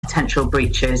potential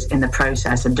breaches in the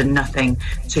process and done nothing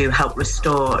to help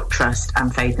restore trust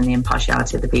and faith in the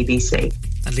impartiality of the BBC.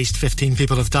 At least 15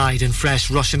 people have died in fresh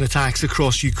Russian attacks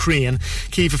across Ukraine.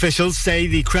 Kyiv officials say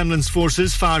the Kremlin's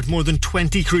forces fired more than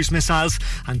 20 cruise missiles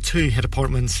and 2 hit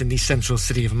apartments in the central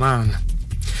city of Amman.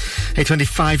 A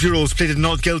 25-year-old pleaded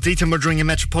not guilty to murdering a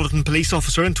Metropolitan Police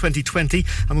officer in 2020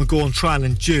 and will go on trial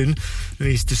in June.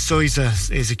 Louise de Souza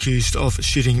is accused of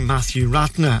shooting Matthew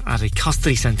Ratner at a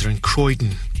custody centre in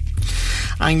Croydon.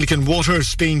 Anglican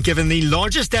Water's been given the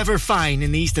largest ever fine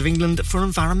in the east of England for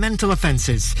environmental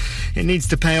offences. It needs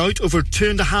to pay out over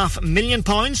 £2.5 million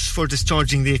for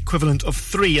discharging the equivalent of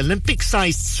 3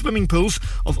 Olympic-sized swimming pools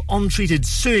of untreated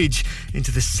sewage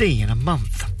into the sea in a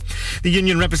month. The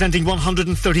union representing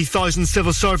 130,000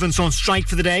 civil servants on strike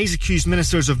for the day has accused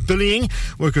ministers of bullying.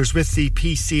 Workers with the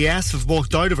PCS have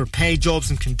walked out over pay, jobs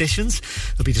and conditions.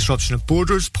 There'll be disruption of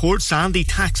borders, ports and the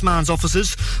taxman's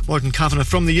offices. Martin Kavanagh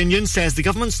from the union says the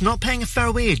government's not paying a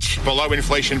fair wage. Below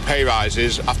inflation pay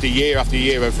rises after year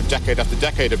over decade after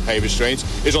decade of pay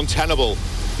restraints is untenable.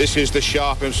 This is the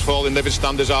sharpest fall in living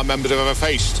standards our members have ever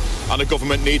faced, and the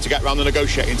government need to get round the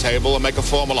negotiating table and make a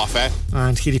formal offer.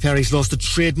 And Katy Perry's lost a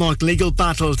trademark legal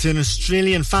battle to an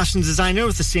Australian fashion designer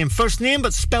with the same first name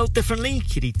but spelt differently.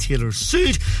 Katy Taylor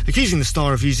sued, accusing the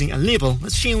star of using a label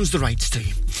that she owns the rights to.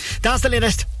 That's the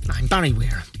latest. I'm Barry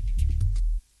Weir.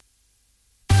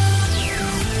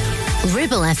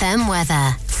 Ribble FM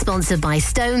weather, sponsored by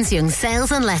Stones Young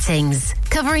Sales and Lettings,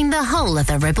 covering the whole of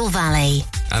the Ribble Valley.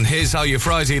 And here's how your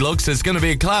Friday looks. It's going to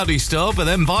be a cloudy start, but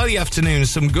then by the afternoon,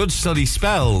 some good sunny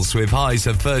spells with highs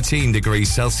of 13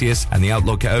 degrees Celsius. And the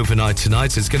outlook overnight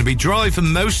tonight is going to be dry for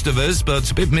most of us,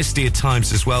 but a bit misty at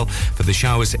times as well. For the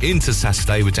showers into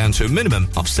Saturday, we're down to a minimum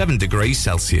of 7 degrees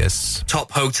Celsius.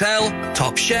 Top hotel,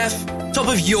 top chef, top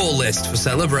of your list for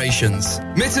celebrations.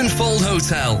 Mittenfold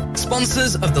Hotel,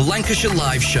 sponsors of the Lancashire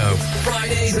Live Show.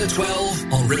 Fridays at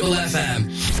 12 on Ribble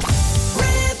FM.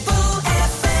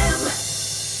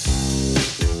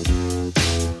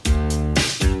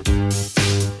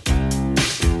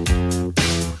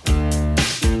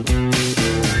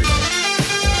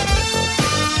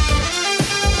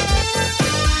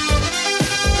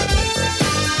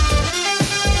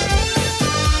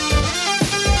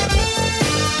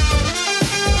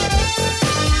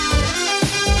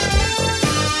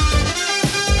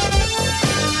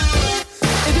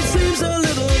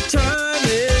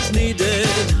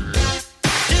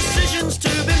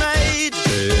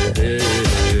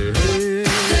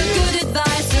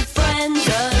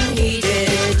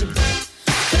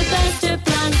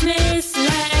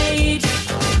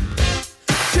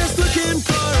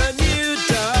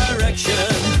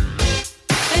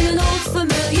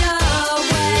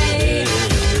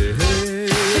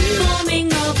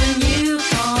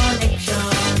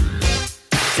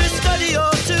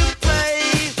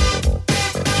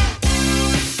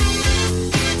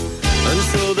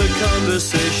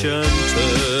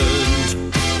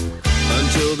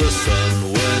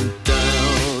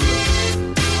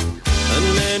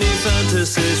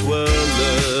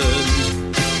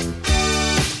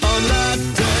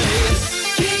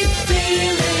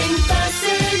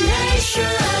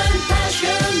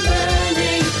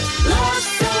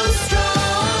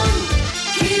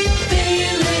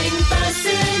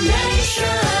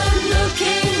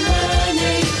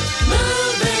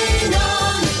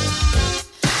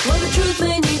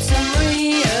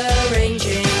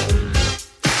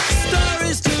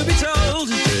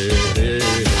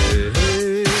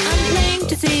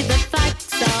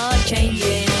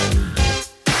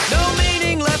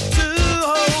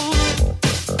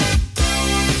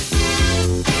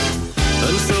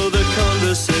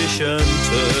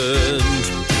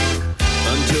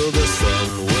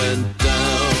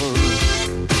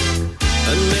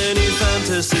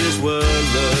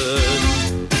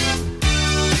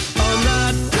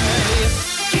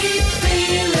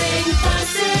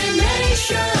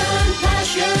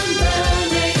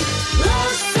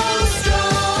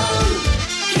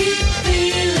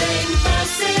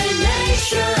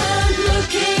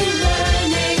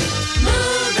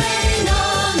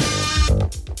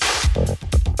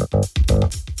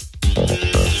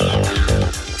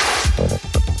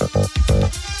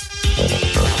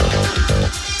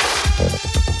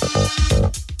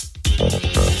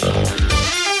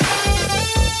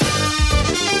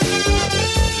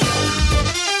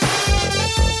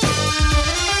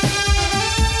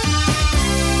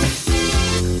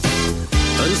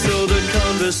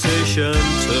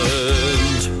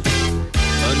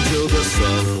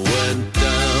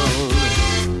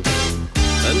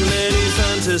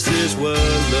 fantasies were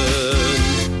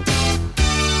learned.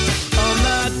 On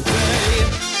that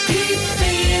day,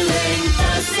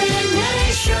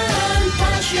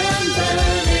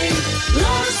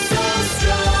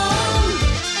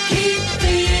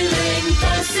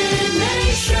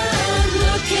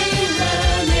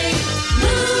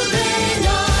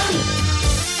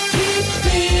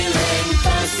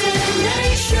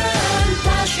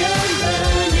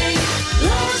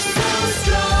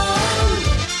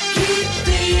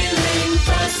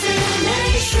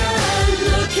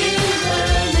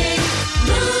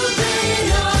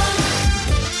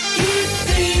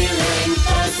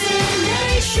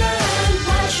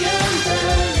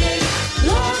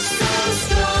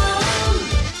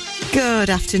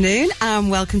 afternoon and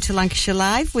welcome to Lancashire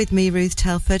Live with me, Ruth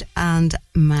Telford, and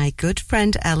my good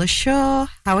friend Ella Shaw.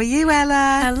 How are you,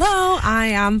 Ella? Hello, I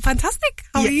am fantastic.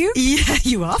 How are you? Yeah,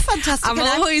 you are fantastic. I'm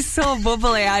always so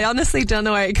bubbly. I honestly don't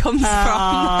know where it comes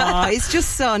from. It's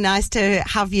just so nice to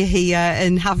have you here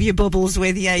and have your bubbles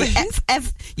with you.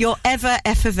 You're ever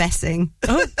effervescing.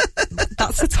 Oh,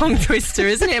 that's a tongue twister,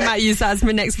 isn't it? I might use that as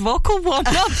my next vocal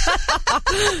warm-up.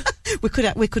 We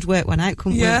could work one out,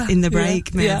 couldn't we? In the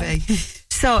break, maybe. Yeah.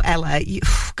 So, Ella,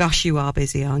 you are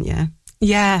busy, aren't you?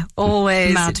 Yeah,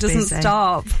 always. Mad it doesn't busy.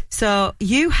 stop. So,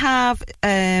 you have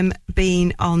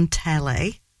been on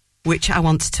telly, which I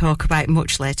want to talk about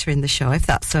much later in the show, if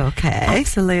that's okay.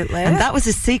 Absolutely. And that was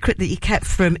a secret that you kept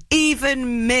from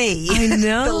even me. I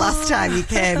know. The last time you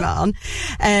came on.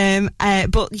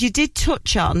 But you did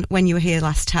touch on, when you were here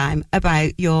last time,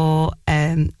 about your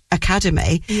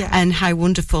academy and how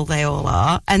wonderful they all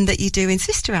are, and that you're doing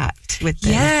Sister Act with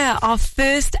them. Yeah, our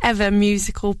first ever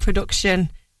musical production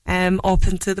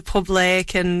open to the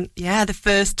public, and the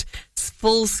first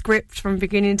full script from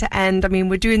beginning to end. I mean,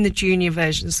 we're doing the junior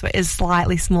version, so it is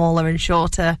slightly smaller and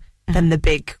shorter than the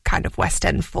big kind of West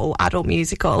End full adult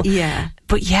musical. Yeah.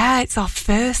 But it's our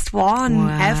first one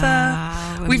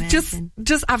ever. We've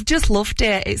I've just loved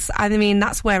it.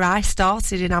 That's where I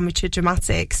started in amateur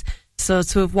dramatics. So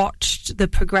to have watched the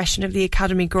progression of the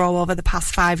academy grow over the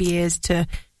past 5 years to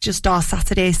just our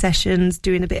Saturday sessions,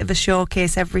 doing a bit of a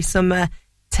showcase every summer,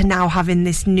 to now having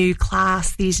this new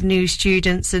class, these new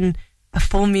students, and a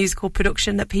full musical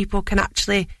production that people can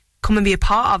actually come and be a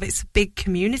part of. It's a big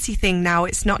community thing now.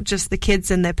 It's not just the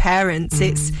kids and their parents.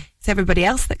 It's everybody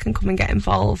else that can come and get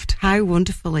involved. How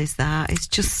wonderful is that? It's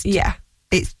just...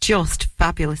 It's just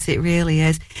fabulous, it really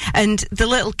is. And the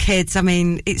little kids,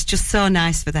 it's just so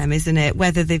nice for them, isn't it?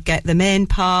 Whether they get the main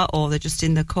part or they're just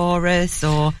in the chorus,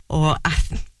 or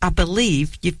I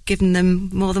believe you've given them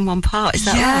more than one part. Is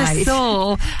that right?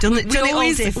 So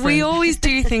we always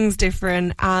do things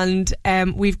different, and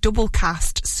we've double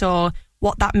cast. So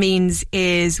what that means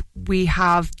is we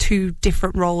have 2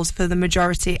 different roles for the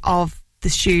majority of the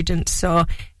students. So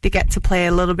they get to play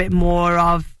a little bit more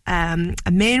of a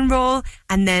main role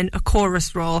and then a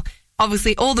chorus role.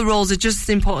 Obviously, all the roles are just as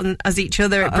important as each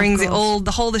other. It brings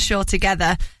the show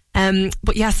together.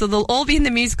 So they'll all be in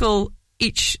the musical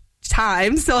each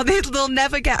time. So they'll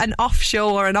never get an off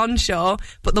show or an on show,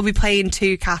 but they'll be playing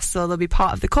 2 casts. So they'll be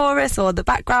part of the chorus or the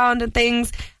background and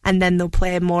things, and then they'll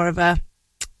play more of a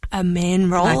main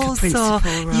role. Like a principal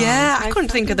role. Yeah, I couldn't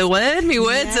think of the word. My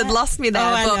words had lost me there.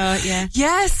 I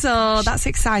know, so that's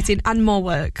exciting, and more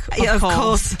work. Of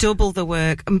course, double the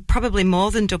work, and probably more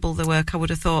than double the work, I would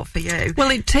have thought, for you.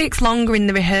 Well, it takes longer in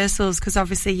the rehearsals because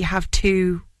obviously you have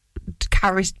 2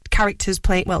 characters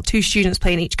playing, 2 students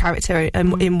playing each character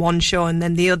in one show and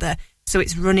then the other. So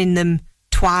it's running them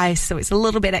twice, so it's a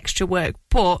little bit extra work.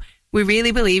 But we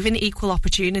really believe in equal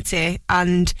opportunity,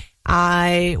 and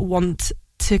I want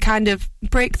to kind of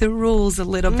break the rules a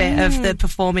little bit of the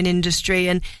performing industry,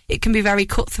 and it can be very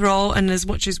cutthroat, and as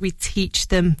much as we teach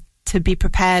them to be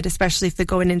prepared, especially if they're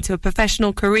going into a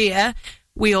professional career,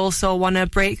 we also want to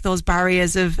break those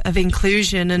barriers of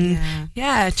inclusion and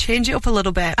change it up a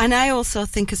little bit. And I also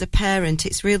think as a parent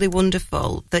it's really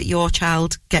wonderful that your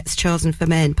child gets chosen for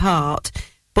main part,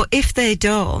 but if they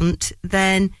don't,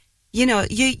 then you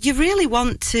really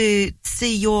want to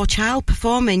see your child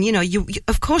performing. You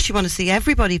of course you want to see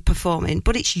everybody performing,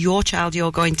 but it's your child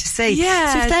you're going to see.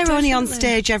 Yeah, so if they're only on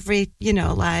stage every,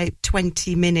 like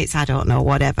 20 minutes, I don't know,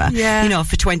 whatever,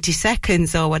 for 20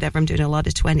 seconds or whatever, I'm doing a lot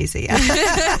of 20s here,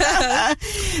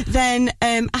 then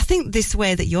I think this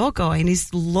way that you're going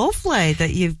is lovely,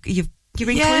 that you're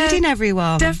including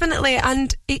everyone. Definitely,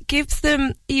 and it gives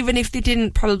them, even if they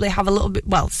didn't probably have a little bit,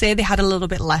 say they had a little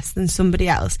bit less than somebody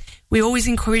else, we always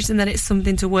encourage them that it's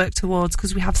something to work towards,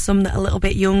 because we have some that are a little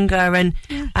bit younger, and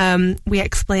we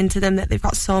explain to them that they've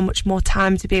got so much more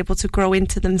time to be able to grow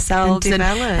into themselves and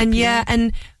develop.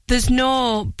 And there's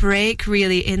no break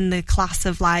really in the class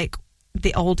of like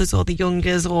the olders or the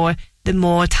youngers or the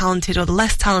more talented or the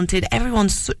less talented.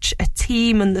 Everyone's such a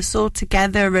team and they're so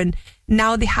together, and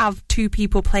now they have 2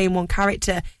 people playing one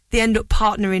character. They end up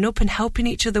partnering up and helping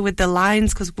each other with the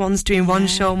lines, because one's doing one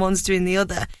show and one's doing the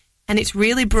other. And it's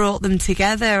really brought them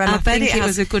together, and I think it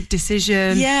was a good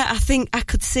decision. Yeah, I think I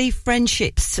could see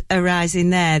friendships arising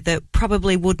there that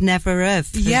probably would never have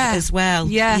as well.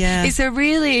 Yeah.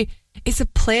 It's a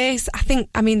place,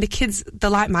 the kids, they're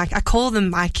like I call them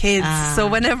my kids. So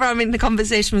whenever I'm in the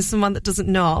conversation with someone that doesn't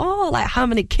know, how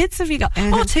many kids have you got?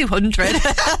 200.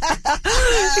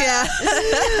 Yeah.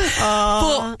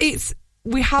 But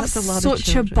we have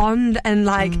such a bond, and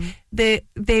they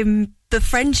the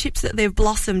friendships that they've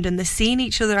blossomed, and they're seeing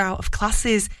each other out of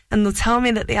classes, and they'll tell me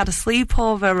that they had a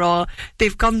sleepover or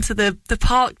they've gone to the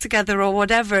park together or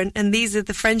whatever, and these are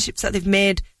the friendships that they've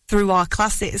made through our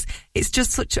classes. It's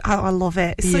just I love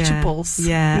it. It's such a pulse.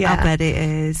 Yeah, I bet it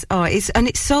is. Oh, it's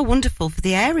so wonderful for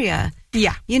the area.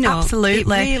 Yeah,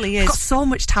 absolutely. It really is. We've got so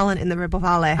much talent in the Ribble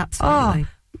Valley. Absolutely.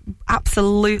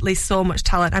 Absolutely, so much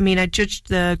talent. I mean, I judged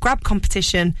the grab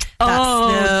competition.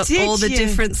 That's all the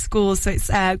different schools. So it's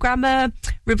Grammar,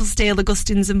 Ribblesdale,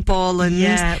 Augustins and Borland,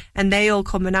 and they all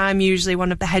come, and I'm usually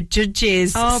one of the head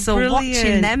judges. So brilliant.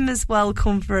 Watching them as well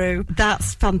come through.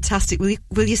 That's fantastic.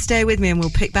 Will you stay with me and we'll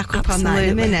pick back up on that in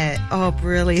a minute? Oh,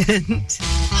 brilliant.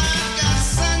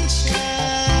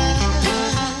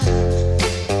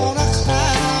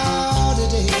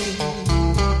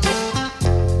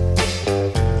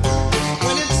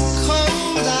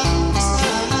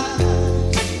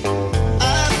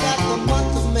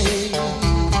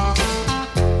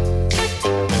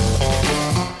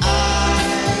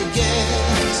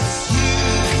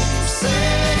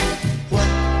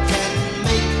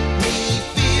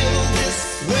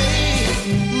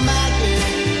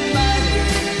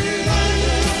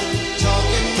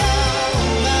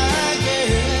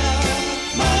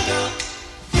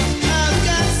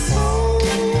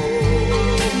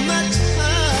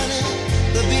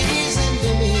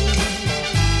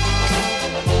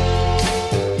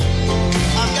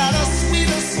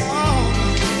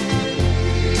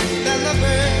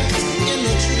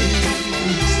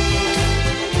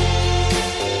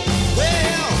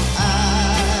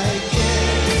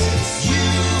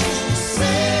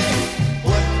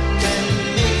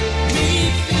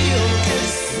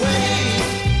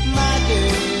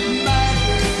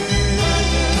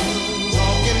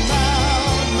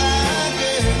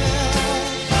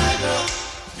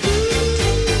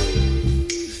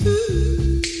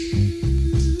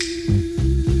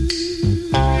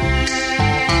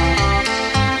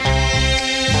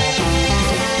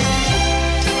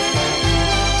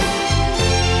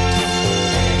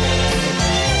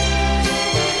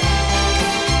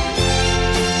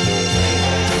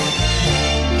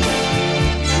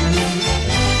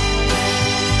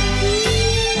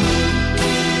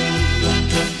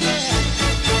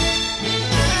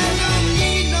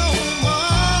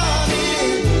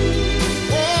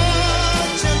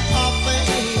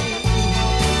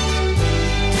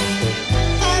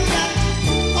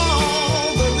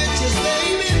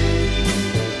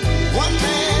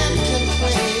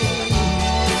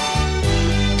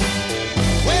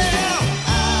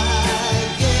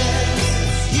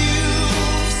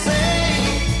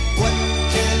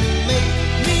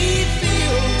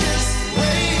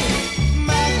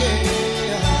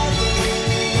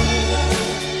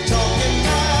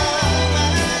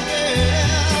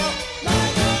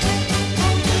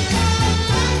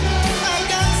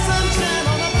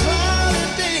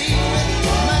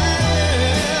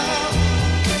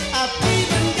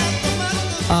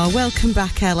 Welcome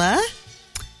back, Ella.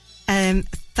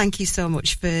 Thank you so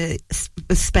much for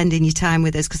spending your time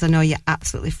with us, because I know you're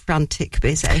absolutely frantic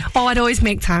busy. Oh, I'd always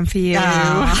make time for you.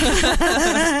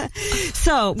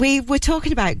 So we were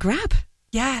talking about grab.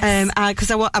 Yes. Because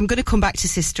I'm going to come back to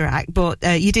Sister Act, but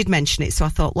you did mention it, so I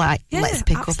thought, let's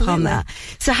pick up on that.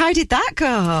 So how did that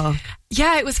go?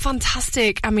 Yeah, it was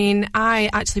fantastic. I mean, I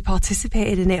actually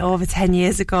participated in it over 10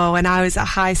 years ago when I was at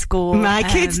high school. My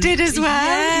kids did as well.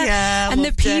 Yeah, and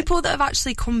the people that have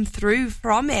actually come through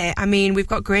from it. I mean, we've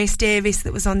got Grace Davis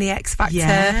that was on the X Factor.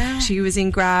 Yeah. She was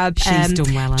in Grab. She's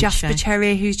done well, Jasper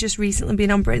Cherry, who's just recently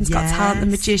been on Britain's Got Talent, The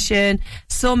Magician.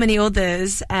 So many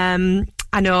others.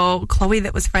 I know Chloe,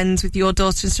 that was friends with your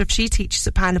daughter and stuff. She teaches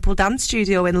at Pineapple Dance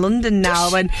Studio in London now.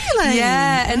 Does she really?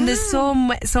 Yeah, and there's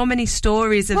so many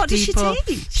stories of what people. What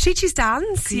does she teach? She teaches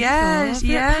dance. Yeah.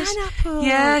 Pineapple.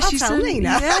 Yeah, she's done.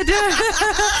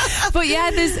 But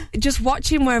yeah, there's just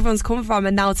watching where everyone's come from,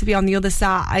 and now to be on the other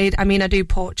side. I mean, I do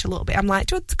poach a little bit. I'm like,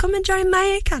 do you want to come and join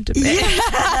my academy?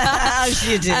 Yes,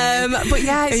 you do. But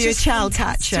yeah, it's just a child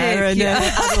catcher and an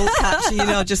adult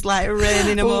catcher, just like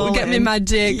reining them all get me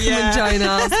magic, come and join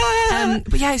us.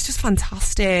 But yeah, it's just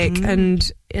fantastic.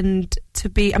 And to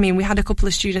be, I mean, we had a couple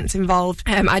of students involved.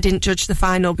 I didn't judge the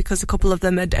final because a couple of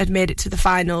them had made it to the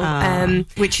final.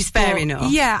 Which is fair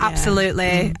enough. Yeah,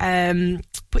 absolutely.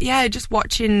 But yeah, just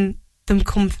watching them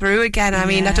come through again. I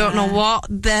mean, I don't know what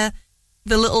the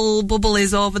little bubble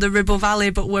is over the Ribble Valley,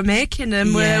 but we're making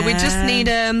them. Yeah. We just need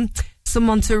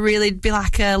someone to really be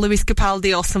like a Lewis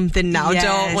Capaldi or something now,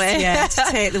 don't we? Yeah, to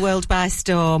take the world by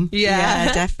storm.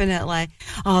 Yeah, definitely.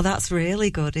 Oh, that's really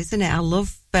good, isn't it? I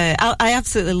love. I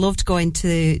absolutely loved going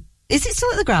to Is it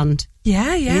still at the Grand?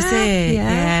 Yeah. Is it?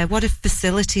 Yeah. What a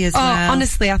facility as well.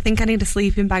 Honestly, I think I need a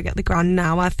sleeping bag at the Grand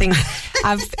now. I think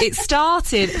it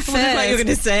started first. I wonder what you were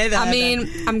going to say there. I mean,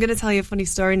 I'm going to tell you a funny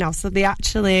story now. So they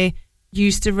actually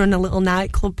used to run a little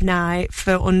nightclub night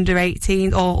for under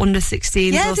 18 or under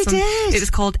 16s. Yeah, or they something. did. It was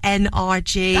called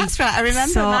NRG. That's right. I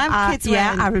remember my kids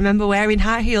Yeah, went. I remember wearing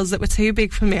high heels that were too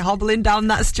big for me, hobbling down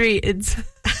that street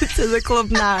to the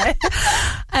club night.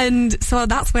 And so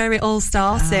that's where it all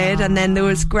started. And then there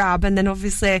was Grab. And then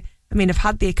obviously, I mean, I've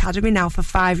had the academy now for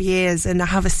 5 years, and I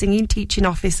have a singing teaching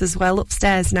office as well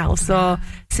upstairs now. So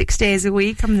 6 days a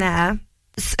week I'm there.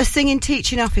 A singing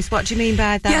teaching office, what do you mean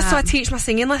by that? Yeah, so I teach my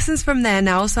singing lessons from there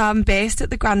now. So I'm based at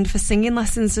the Grand for singing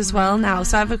lessons as well now.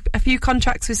 So I have a few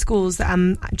contracts with schools that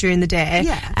I'm during the day.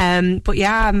 Yeah. But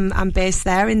yeah, I'm based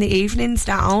there in the evenings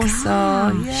now. Gosh,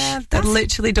 so yeah, they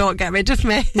literally don't get rid of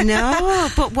me. No,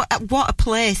 but what a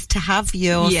place to have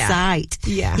your site.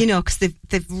 Yeah. You know, because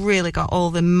they've really got all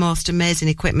the most amazing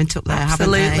equipment up there,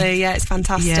 haven't they? Absolutely, yeah, it's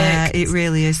fantastic. Yeah, it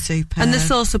really is super. And they're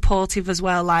so supportive as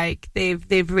well. Like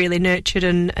they've really nurtured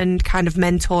and kind of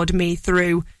mentored me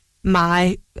through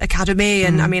my academy.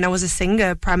 And I mean, I was a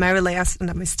singer primarily, and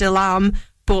I still am,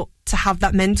 but to have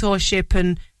that mentorship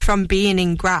and from being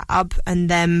in Grab and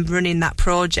them running that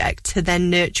project to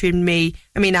then nurturing me.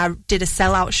 I mean, I did a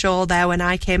sellout show there when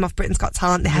I came off Britain's Got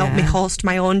Talent. They helped me host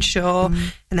my own show,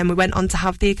 and then we went on to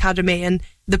have the academy, and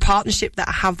the partnership that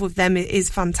I have with them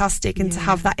is fantastic. And to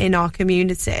have that in our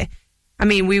community, I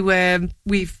mean,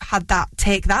 we've had that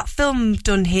Take That film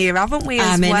done here, haven't we,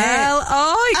 as well?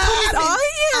 Oh, it comes, are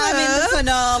you? I'm in the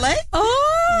finale.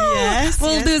 Oh, yes.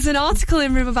 Well, there's an article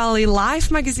in Ribble Valley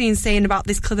Life magazine saying about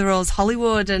this Clitheroe's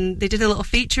Hollywood, and they did a little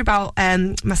feature about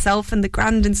myself and the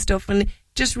Grand and stuff, and it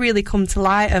just really come to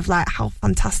light of like how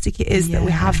fantastic it is that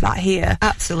we have that here.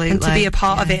 Absolutely. And to be a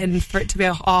part of it and for it to be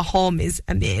our home is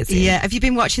amazing. Yeah. Have you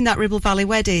been watching that Ribble Valley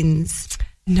Weddings?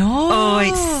 No. Oh,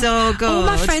 it's so good. Oh,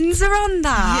 my friends are on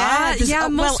that. Yeah, I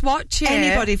must watch it.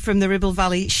 Anybody from the Ribble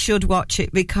Valley should watch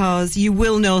it because you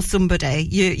will know somebody.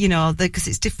 You know, because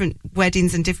it's different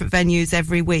weddings and different venues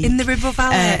every week. In the Ribble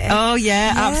Valley?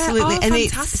 Absolutely. Oh, and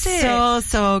fantastic. it's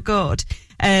so good.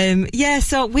 But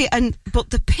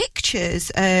the pictures,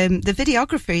 the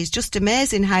videography is just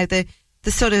amazing how the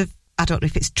sort of, I don't know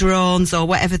if it's drones or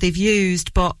whatever they've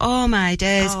used, but oh my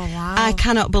days, I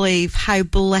cannot believe how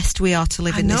blessed we are to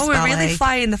live in this valley. We're really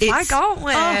flying the flag, aren't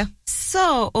we? Oh,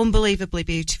 so unbelievably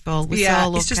beautiful. We're so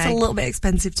lucky. It's just a little bit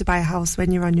expensive to buy a house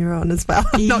when you're on your own as well.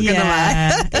 I'm not going to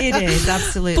lie. It is,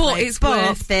 absolutely. But it's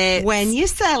worth it. When you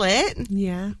sell it,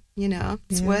 you know,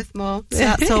 it's worth more. So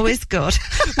that's always good.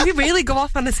 We really go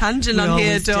off on a tangent on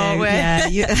here, don't we?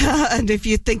 Yeah. And if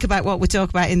you think about what we talk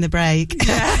about in the break,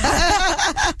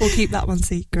 we'll keep that one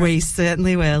secret. We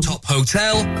certainly will. Top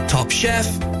hotel, top chef,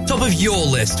 top of your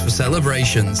list for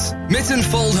celebrations.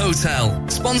 Mittenfold Hotel,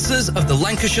 sponsors of the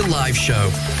Lancashire Live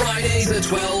Show. Fridays at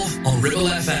 12 on Ribble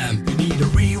FM. You need a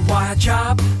rewire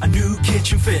job, a new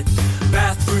kitchen fit,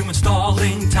 bathroom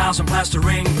installing, tiles and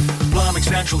plastering, plumbing,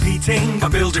 central heating, a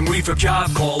building refurb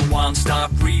job. Call One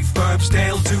Stop Refurbs,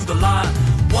 Dale to the lot.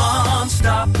 One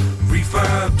Stop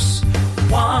Refurbs.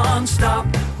 One Stop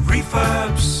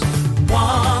Refurbs.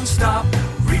 One Stop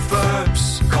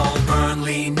Refurbs. Call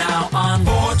Burnley now on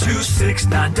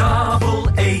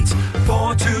 426-988.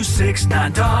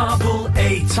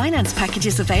 426-988. Finance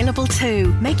packages available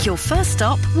too. Make your first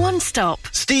stop One Stop.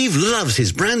 Steve loves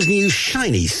his brand new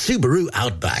shiny Subaru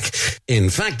Outback. In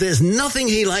fact, there's nothing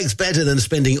he likes better than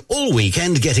spending all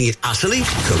weekend getting it utterly,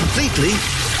 completely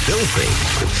filthy.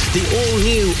 The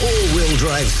all-new, all-wheel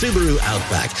drive Subaru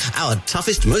Outback, our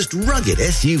toughest, most rugged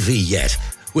SUV yet.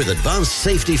 With advanced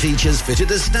safety features fitted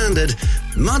as standard,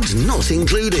 mud not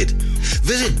included.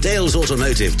 Visit Dales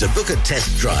Automotive to book a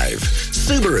test drive.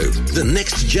 Subaru, the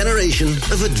next generation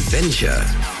of adventure.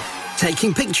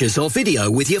 Taking pictures or video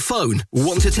with your phone?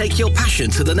 Want to take your passion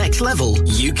to the next level?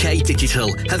 UK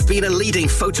Digital have been a leading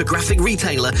photographic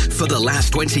retailer for the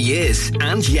last 20 years.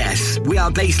 And yes, we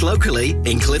are based locally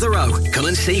in Clitheroe. Come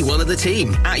and see one of the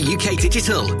team at UK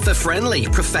Digital for friendly,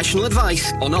 professional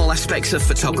advice on all aspects of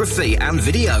photography and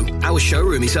video. Our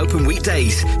showroom is open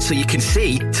weekdays, so you can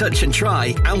see, touch and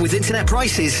try. And with internet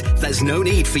prices, there's no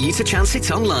need for you to chance it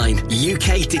online.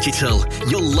 UK Digital,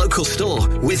 your local store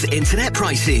with internet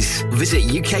prices. Visit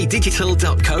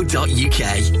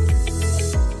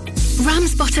ukdigital.co.uk.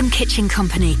 Ramsbottom Kitchen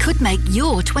Company could make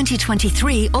your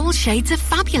 2023 all shades of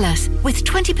fabulous with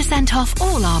 20% off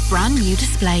all our brand new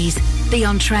displays. Be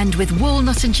on trend with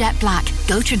walnut and jet black,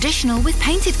 Go traditional with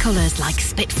painted colours like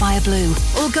Spitfire Blue,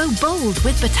 or go bold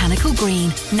with Botanical Green.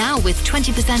 Now with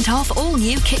 20% off all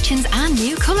new kitchens and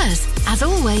new colours. As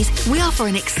always, we offer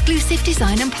an exclusive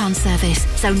design and plan service,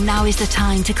 so now is the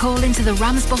time to call into the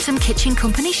Ramsbottom Kitchen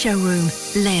Company showroom.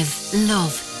 Live,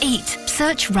 love, eat.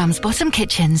 Search Ramsbottom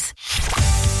Kitchens.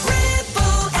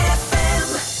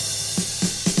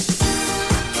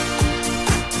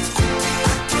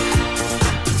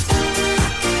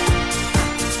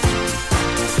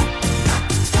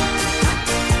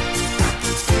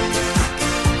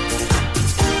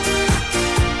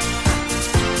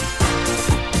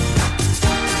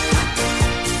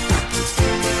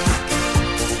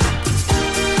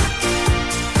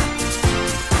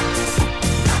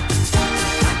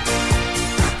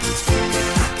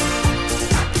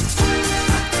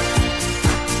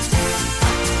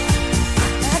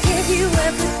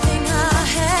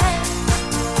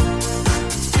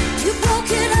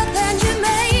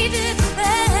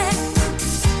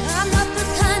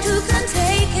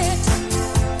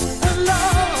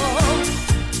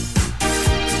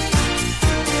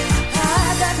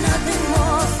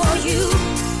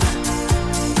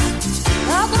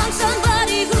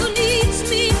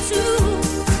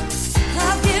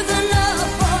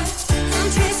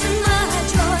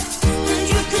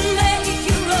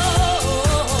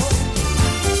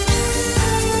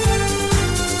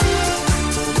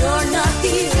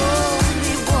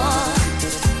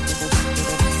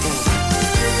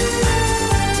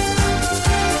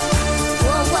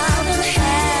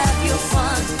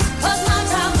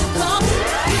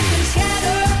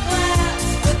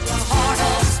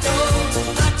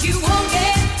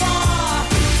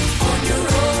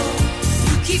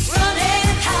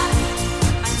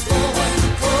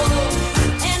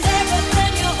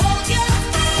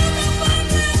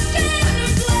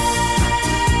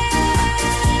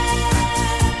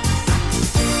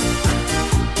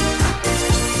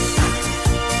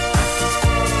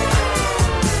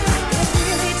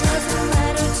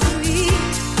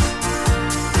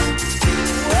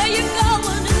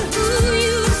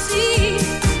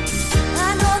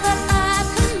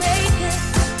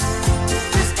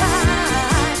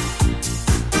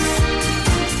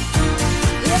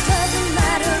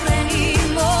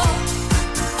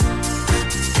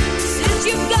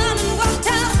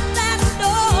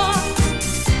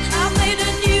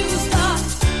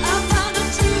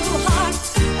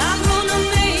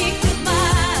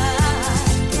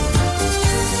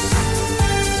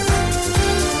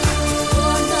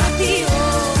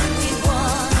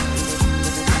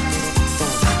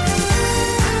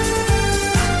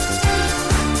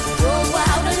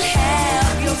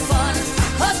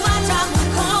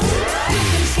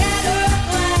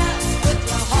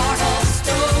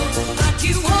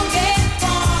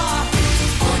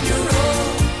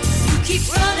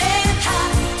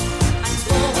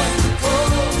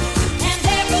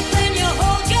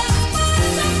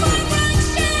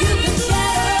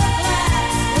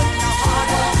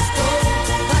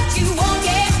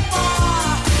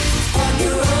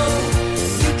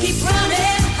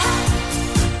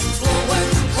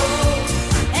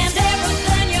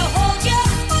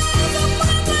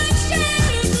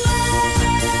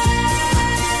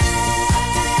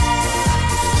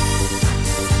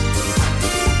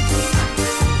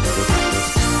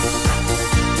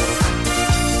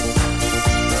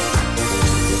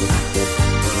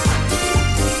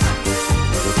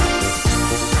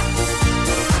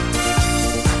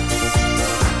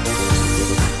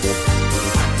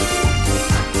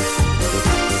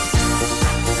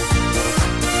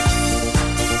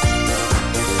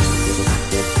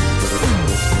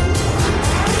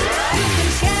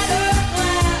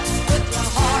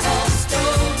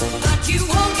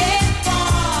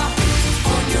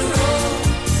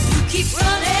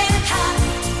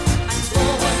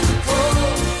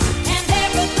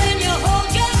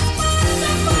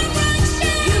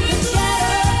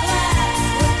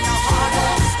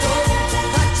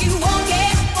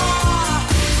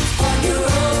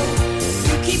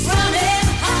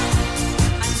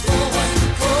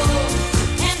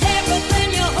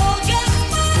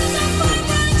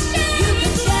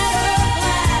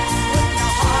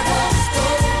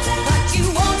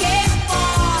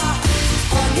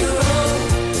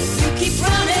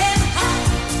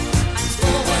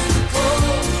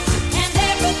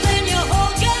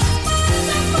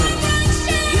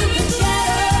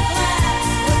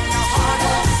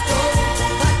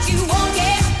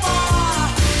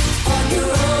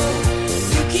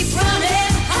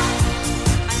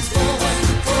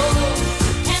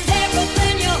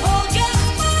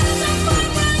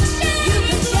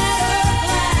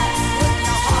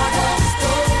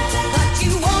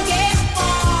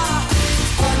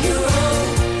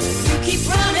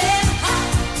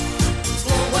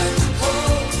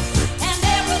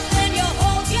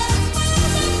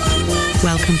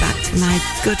 Welcome back to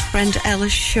my good friend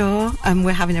Ella's show, and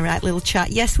we're having a right little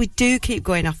chat. Yes, we do keep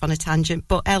going off on a tangent,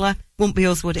 but Ella, wouldn't be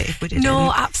us, would it, if we didn't?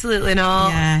 No, absolutely not.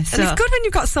 Yeah, so, and it's good when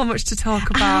you've got so much to talk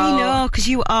about. I know, because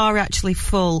you are actually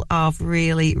full of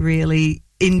really, really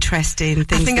interesting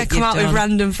things. I think I come out with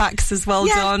random facts as well,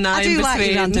 don't I? I do like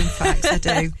your random facts, I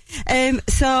do.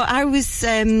 So I was,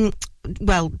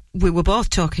 we were both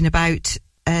talking about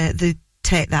the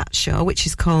Take That show, which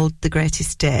is called The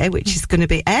Greatest Day, which is going to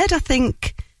be aired, I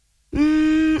think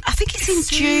it's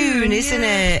in June, isn't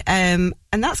it? And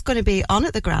that's going to be on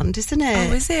at the Grand, isn't it?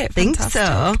 Oh, is it? I think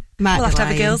so. We'll have to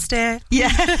have a girls' day.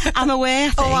 Yeah, I'm away, I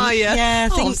think. Oh, are you? Yeah,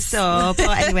 I think so.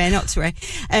 But anyway, not to worry.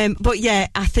 But yeah,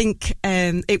 I think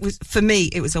it was, for me,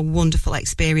 it was a wonderful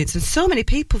experience. And so many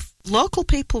people, local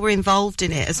people were involved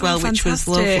in it as well, which was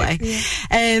lovely.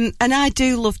 Yeah. And I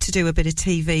do love to do a bit of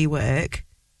TV work,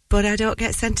 but I don't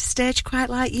get centre stage quite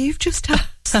like you've just had.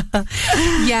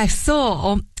 Yeah,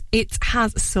 so it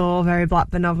has so very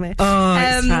Blackburn of me. Oh,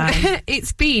 it's fine.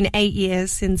 It's been 8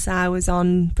 years since I was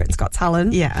on Britain's Got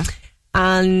Talent. Yeah.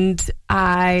 And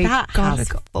I got a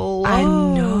call. I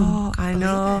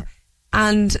know.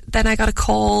 And then I got a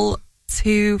call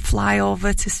to fly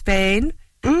over to Spain.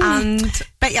 And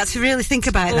bet you had to really think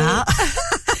about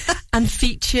that. And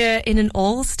feature in an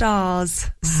All-Stars.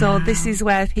 Wow. So this is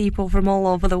where people from all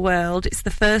over the world, it's the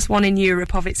first one in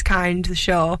Europe of its kind, the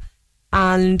show.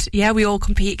 And yeah, we all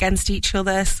compete against each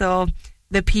other. So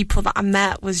the people that I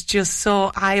met was just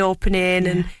so eye-opening,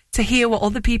 and to hear what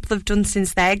other people have done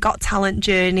since their Got Talent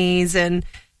journeys, and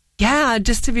yeah,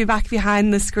 just to be back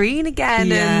behind the screen again.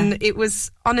 Yeah. And it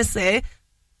was, honestly,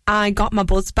 I got my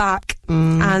buzz back,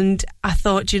 and I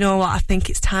thought, do you know what? I think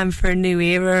it's time for a new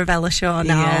era of Ella Show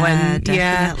now. Yeah, and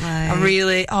definitely. I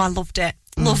really, I loved it.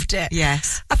 Loved it.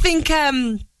 Yes. I think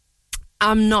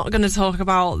I'm not going to talk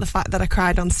about the fact that I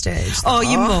cried on stage, though. Oh,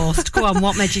 you must. Go on,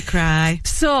 what made you cry?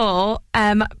 So,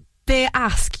 they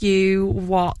ask you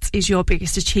what is your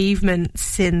biggest achievement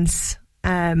since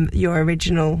your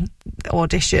original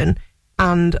audition.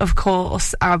 And, of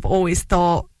course, I've always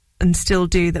thought, and still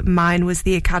do, that mine was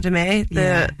the Academy.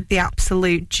 The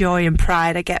absolute joy and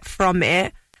pride I get from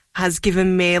it has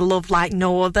given me love like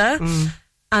no other.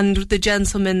 And the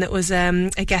gentleman that was a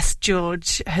guest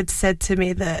judge had said to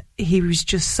me that he was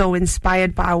just so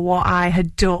inspired by what I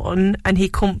had done, and he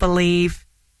couldn't believe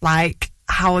like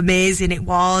how amazing it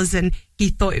was, and he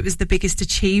thought it was the biggest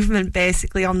achievement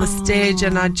basically on the stage.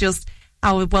 And I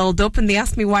was welled up, and they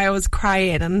asked me why I was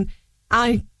crying, and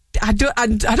I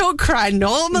don't cry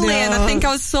normally. No. And I think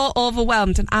I was so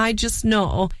overwhelmed, and I just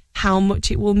know how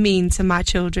much it will mean to my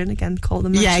children. Again, call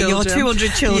them my children. Your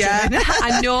 200 children. Yeah.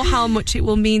 I know how much it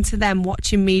will mean to them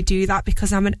watching me do that,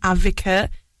 because I'm an advocate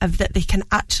of that they can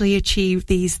actually achieve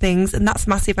these things, and that's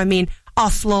massive. I mean, our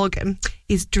slogan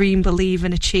is dream, believe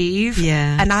and achieve.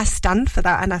 Yeah. And I stand for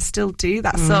that, and I still do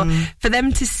that. So for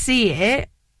them to see it,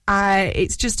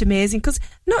 it's just amazing, because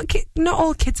not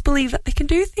all kids believe that they can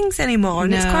do things anymore,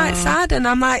 and it's quite sad. And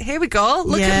I'm like, here we go,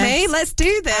 look at me, let's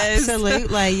do this.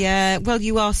 Absolutely, yeah. Well,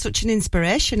 you are such an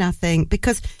inspiration, I think,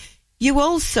 because you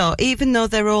also, even though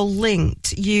they're all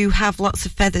linked, you have lots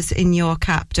of feathers in your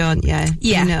cap, don't you?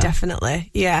 Yeah, definitely.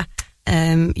 Yeah.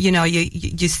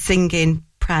 You're singing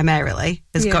primarily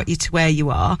has got you to where you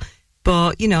are.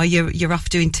 But, you're off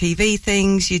doing TV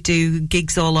things, you do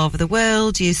gigs all over the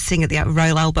world, you sing at the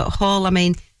Royal Albert Hall. I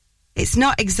mean, it's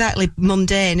not exactly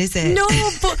mundane, is it? No,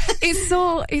 but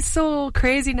it's so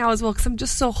crazy now as well, because I'm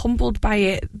just so humbled by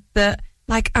it that,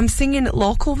 like, I'm singing at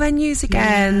local venues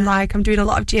again. Yeah. Like, I'm doing a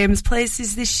lot of James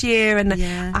Places this year, and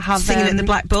I have singing at the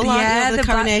Black Bull, aren't you, the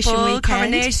Coronation Black Bull,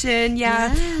 weekend. Coronation,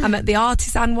 yeah. I'm at the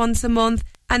Artisan once a month.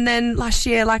 And then last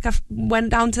year, like, I went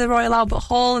down to the Royal Albert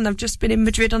Hall, and I've just been in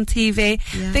Madrid on TV.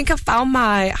 Yeah. I think I found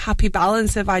my happy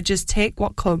balance of I just take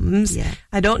what comes. Yeah.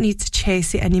 I don't need to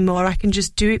chase it anymore. I can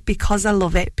just do it because I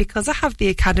love it, because I have the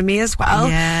Academy as well.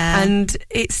 Yeah. And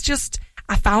it's just,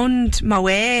 I found my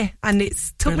way, and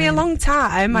it's took me a long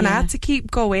time, and I had to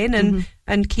keep going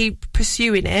and keep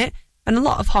pursuing it. And a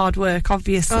lot of hard work,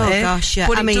 obviously. Oh, gosh, yeah.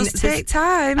 But it does take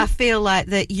time. I feel like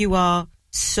that you are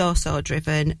so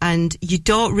driven, and you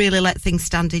don't really let things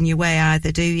stand in your way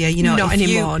either, do you? Not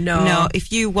anymore. No,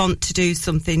 if you want to do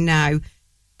something now,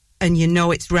 and you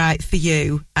know it's right for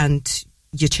you and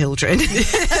your children,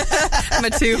 my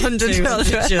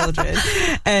 200 children,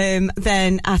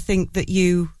 then I think that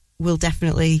you will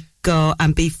definitely go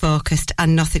and be focused,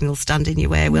 and nothing will stand in your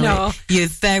way, will it? You're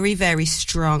very, very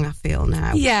strong, I feel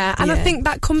now. Yeah, and I think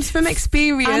that comes from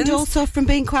experience. And also from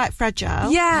being quite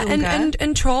fragile. Yeah,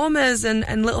 and traumas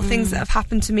and little things that have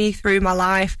happened to me through my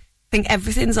life. I think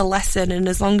everything's a lesson, and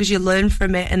as long as you learn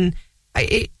from it, and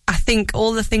I think think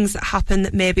all the things that happened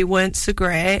that maybe weren't so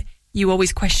great, you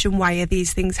always question, why are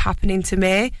these things happening to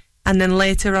me? And then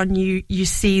later on you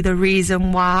see the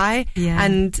reason why. Yeah.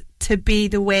 And to be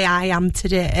the way I am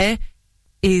today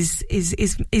is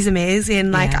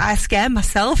amazing. Like, I scare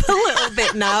myself a little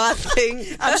bit now, I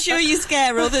think. I'm sure you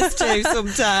scare others too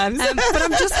sometimes. But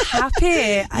I'm just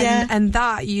happy. And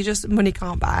that money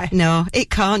can't buy. No,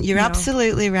 it can't. You're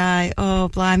absolutely right. Oh,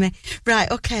 blimey. Right,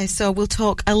 okay, so we'll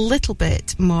talk a little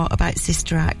bit more about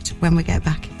Sister Act when we get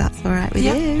back, if that's all right with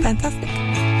you. Yeah, fantastic.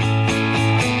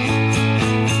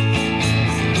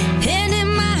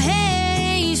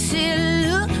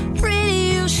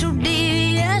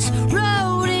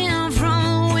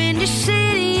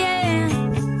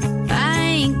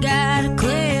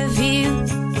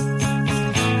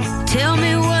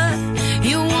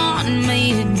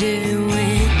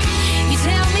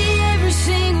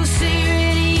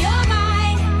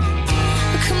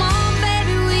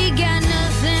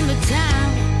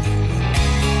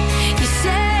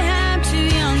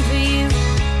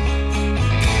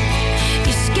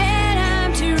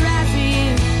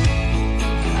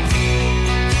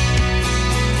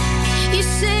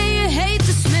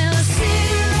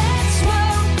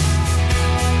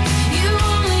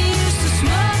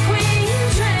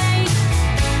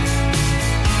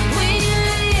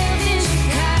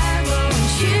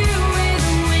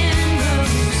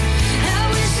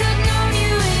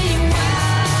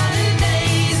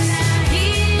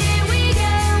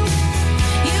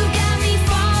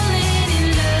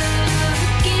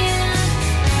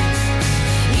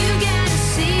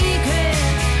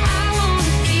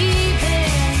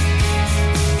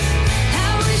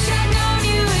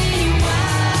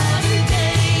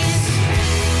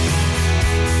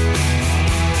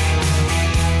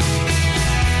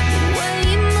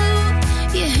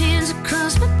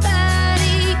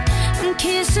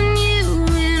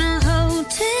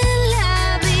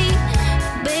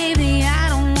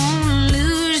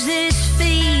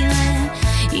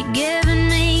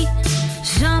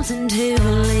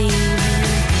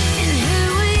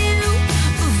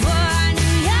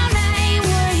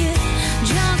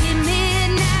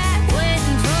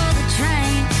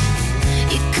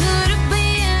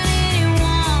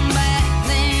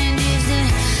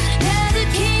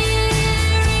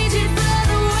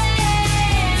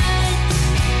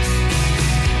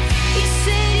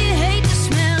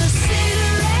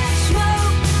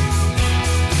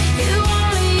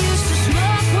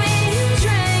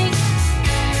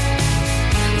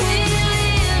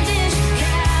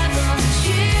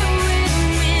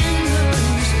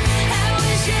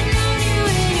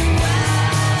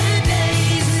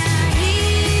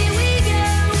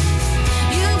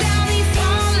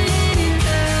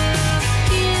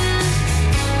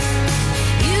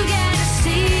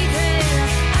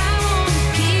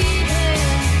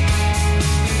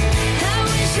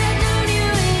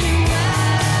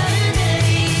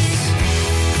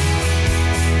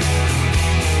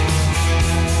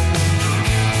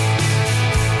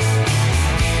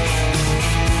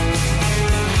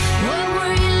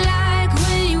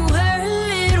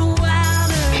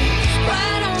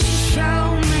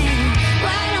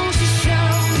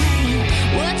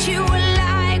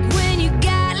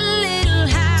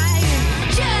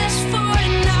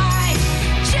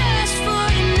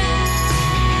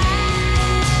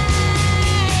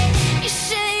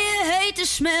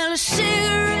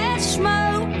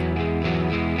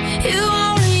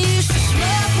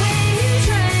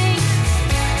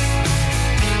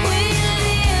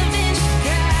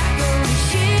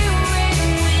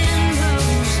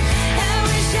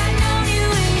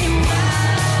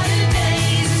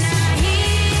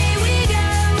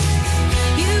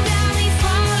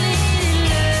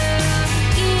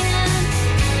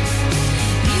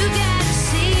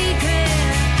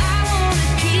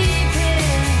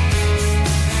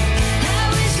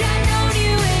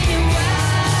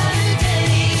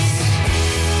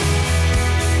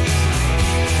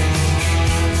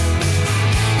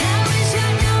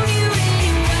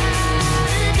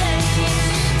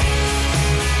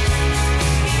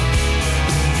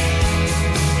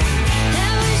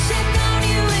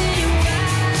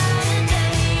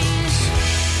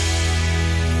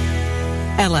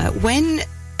 Ella, when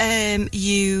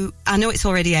I know it's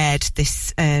already aired,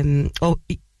 this,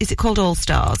 is it called All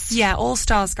Stars? Yeah, All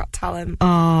Stars Got Talent.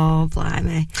 Oh,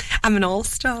 blimey. I'm an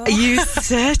all-star. You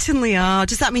certainly are.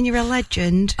 Does that mean you're a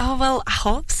legend? Oh, well, I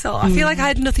hope so. I feel like I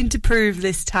had nothing to prove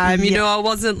this time. You know, I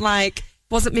wasn't my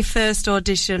first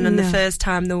audition and the first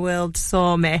time the world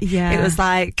saw me. Yeah. It was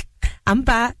like, I'm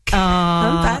back. Oh,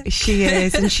 I'm back. She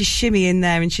is, and she's shimmying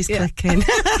there and she's clicking.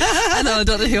 I know, I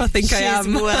don't know who I think I am.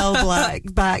 She's well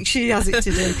back. She has it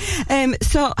to do.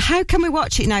 So how can we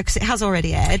watch it now? Because it has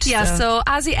already aired. Yeah, so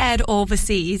as it aired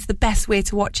overseas, the best way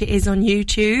to watch it is on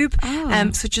YouTube.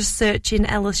 So just search in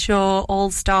Ella Shaw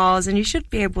All Stars and you should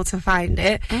be able to find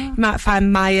it. You might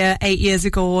find my 8 years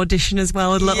ago audition as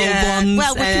well, little ones.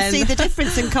 Well, we can see the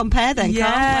difference and compare then,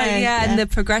 can't we? Yeah, and the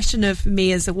progression of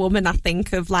me as a woman, I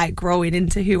think, of like growing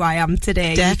into who I am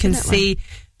today. Definitely. You can see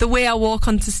the way I walk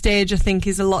onto stage, I think,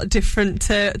 is a lot different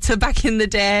to back in the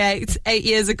day, 8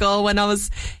 years ago when I was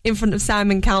in front of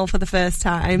Simon Cowell for the first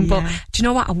time. But do you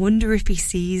know what? I wonder if he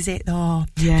sees it though.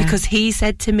 Yeah. Because he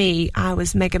said to me I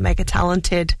was mega, mega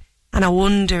talented. And I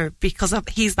wonder, because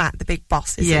he's like the big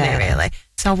boss, isn't he, really?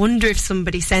 So I wonder if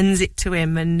somebody sends it to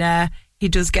him and he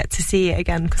does get to see it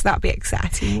again, because that'd be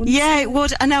exciting. Yeah, it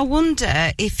would. And I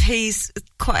wonder if he's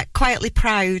quite quietly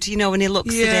proud, you know, when he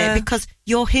looks at it, because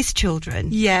you're his children.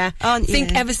 Yeah. Aren't you? I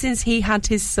think ever since he had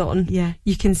his son,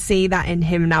 you can see that in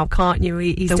him now, can't you?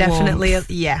 He's the definitely, warmth.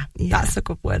 That's a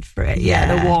good word for it.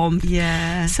 Yeah, the warmth.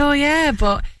 Yeah. So,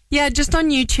 but... yeah, just on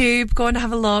YouTube, go and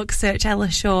have a look, search Ella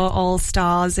Shaw All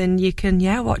Stars, and you can,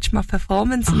 watch my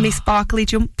performance in my sparkly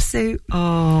jumpsuit.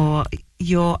 Oh,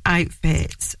 your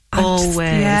outfits,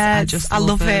 always. I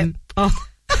love it. Oh.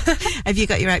 Have you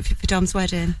got your outfit for Dom's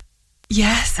wedding?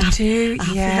 Yes, I do.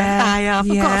 I have.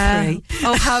 I've got 3.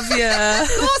 Oh, have you? Of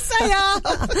course I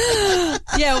have.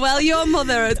 Yeah, well, you're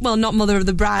mother, well, not mother of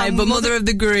the bride, but mother of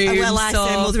the groom. Well, I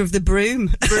say mother of the broom.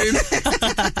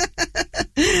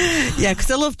 Yeah, because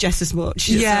I love Jess as much.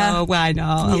 Yeah. So why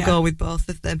not? I'll go with both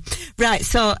of them. Right,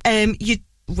 so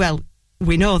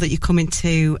we know that you're coming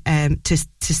to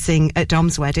sing at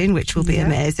Dom's wedding, which will be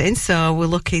amazing. So we're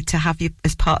lucky to have you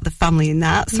as part of the family in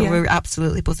that. So we're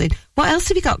absolutely buzzing. What else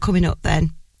have you got coming up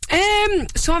then?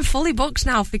 So I'm fully booked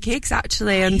now for gigs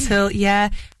actually until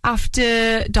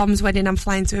after Dom's wedding. I'm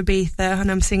flying to Ibiza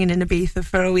and I'm singing in Ibiza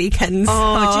for a weekend.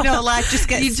 Oh, do you know, life just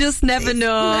gets... You just never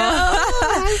know.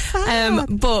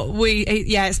 But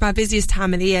it's my busiest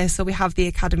time of the year. So we have the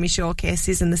Academy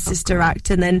showcases and the Sister Act,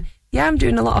 and then I'm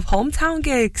doing a lot of hometown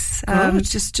gigs.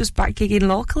 Just back gigging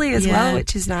locally as well,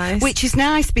 which is nice. Which is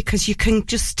nice because you can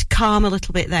just calm a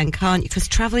little bit then, can't you? Because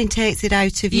travelling takes it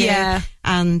out of you. Yeah.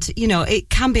 And, you know, it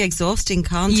can be exhausting,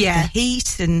 can't it? The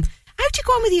heat. And how do you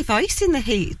go on with your voice in the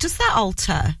heat? Does that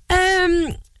alter?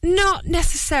 Not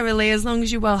necessarily, as long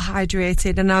as you're well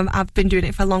hydrated. And I've been doing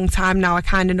it for a long time now. I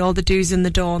kind of know the do's and the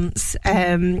don'ts.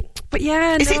 But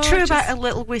is it true about a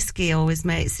little whiskey always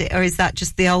makes it? Or is that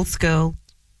just the old school?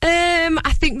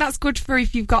 I think that's good for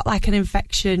if you've got like an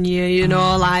infection, you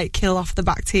know, like kill off the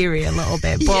bacteria a little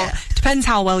bit. But depends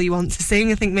how well you want to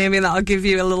sing. I think maybe that'll give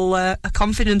you a little a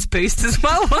confidence boost as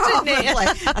well, wouldn't it?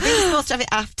 I think you're supposed to have it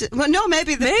after. Well, no,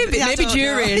 maybe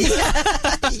during.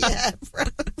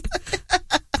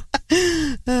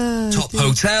 Top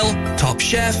hotel, top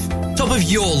chef, top of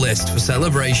your list for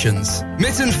celebrations.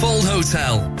 Mittenfold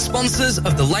Hotel, sponsors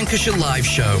of the Lancashire Live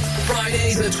Show.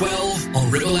 Fridays at 12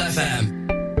 on Ribble FM.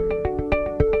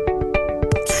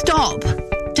 Stop.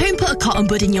 Don't put a cotton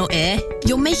bud in your ear.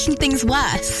 You're making things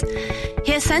worse.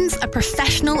 HearSense are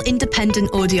professional independent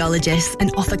audiologists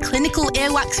and offer clinical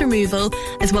earwax removal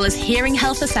as well as hearing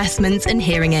health assessments and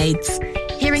hearing aids.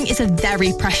 Hearing is a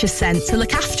very precious sense, so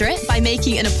look after it by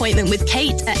making an appointment with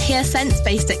Kate at HearSense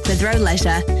based at Clitheroe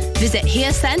Leisure. Visit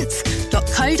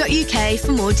hearsense.co.uk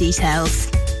for more details.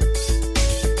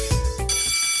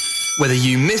 Whether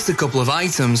you missed a couple of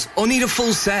items or need a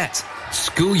full set,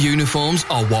 school uniforms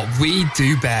are what we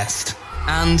do best.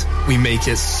 And we make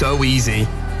it so easy.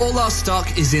 All our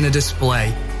stock is in a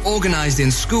display, organised in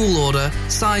school order,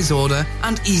 size order,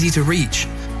 and easy to reach.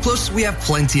 Plus, we have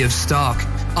plenty of stock.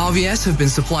 RVS have been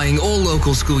supplying all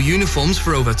local school uniforms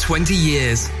for over 20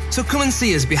 years. So come and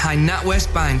see us behind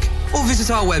NatWest Bank or visit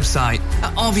our website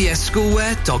at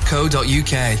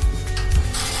rvsschoolwear.co.uk.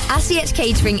 RCH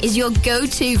Catering is your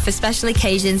go-to for special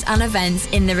occasions and events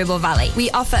in the Ribble Valley. We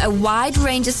offer a wide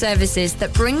range of services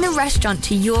that bring the restaurant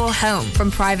to your home,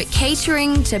 from private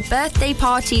catering to birthday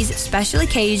parties, special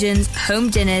occasions, home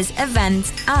dinners,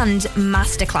 events, and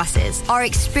masterclasses. Our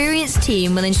experienced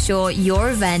team will ensure your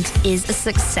event is a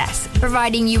success,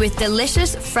 providing you with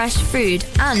delicious, fresh food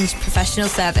and professional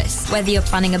service. Whether you're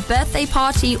planning a birthday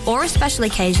party or a special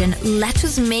occasion, let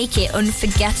us make it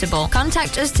unforgettable.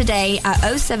 Contact us today at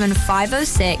 07506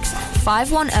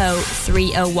 510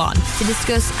 301 to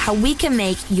discuss how we can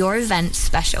make your event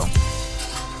special.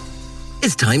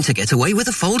 It's time to get away with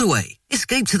a foldaway.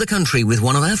 Escape to the country with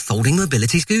one of our folding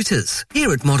mobility scooters.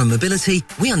 Here at Modern Mobility,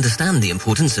 we understand the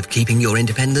importance of keeping your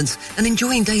independence and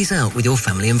enjoying days out with your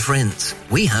family and friends.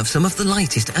 We have some of the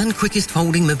lightest and quickest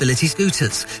folding mobility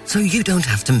scooters, so you don't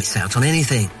have to miss out on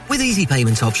anything. With easy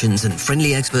payment options and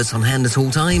friendly experts on hand at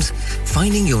all times,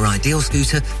 finding your ideal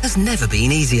scooter has never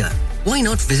been easier. Why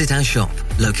not visit our shop,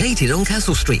 located on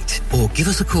Castle Street, or give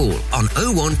us a call on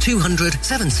 01200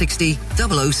 760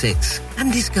 006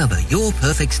 and discover your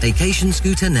perfect staycation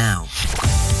scooter now.